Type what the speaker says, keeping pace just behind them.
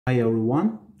Hi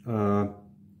everyone.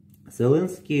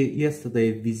 Zelensky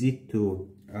yesterday visit to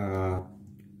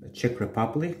Czech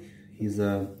Republic. He's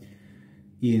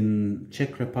in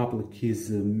Czech Republic.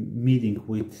 He's meeting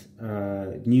with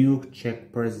new Czech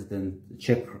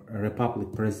Republic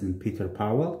President Peter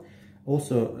Pavel.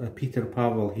 Also, Peter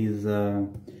Pavel, he's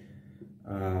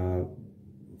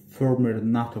former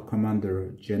NATO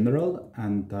Commander General,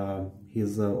 and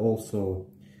he's also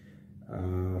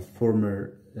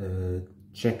former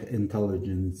Czech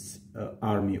intelligence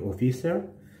army officer,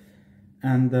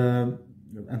 and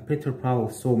Peter Pavel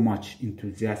so much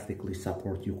enthusiastically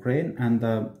support Ukraine. And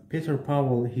Peter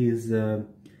Pavel, his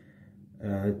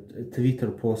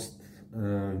Twitter post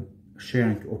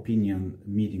sharing opinion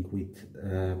meeting with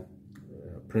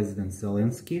President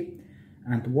Zelensky,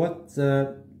 and what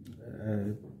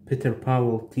Peter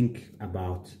Pavel think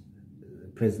about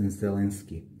President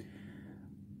Zelensky.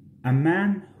 A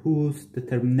man whose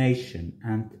determination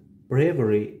and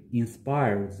bravery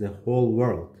inspires the whole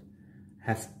world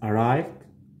has arrived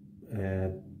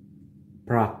at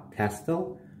Prague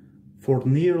Castle for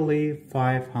nearly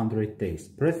 500 days.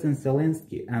 President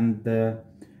Zelensky and the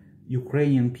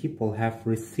Ukrainian people have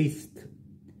resisted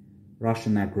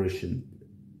Russian aggression.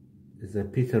 The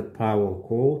Peter Pavel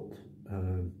quote,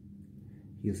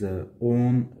 his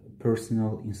own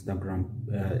personal Instagram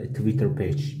Twitter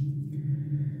page.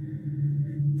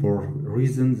 For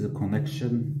reasons, the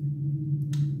connection,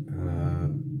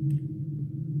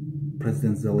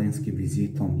 President Zelensky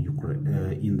visit on Ukraine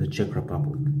in the Czech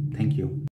Republic. Thank you.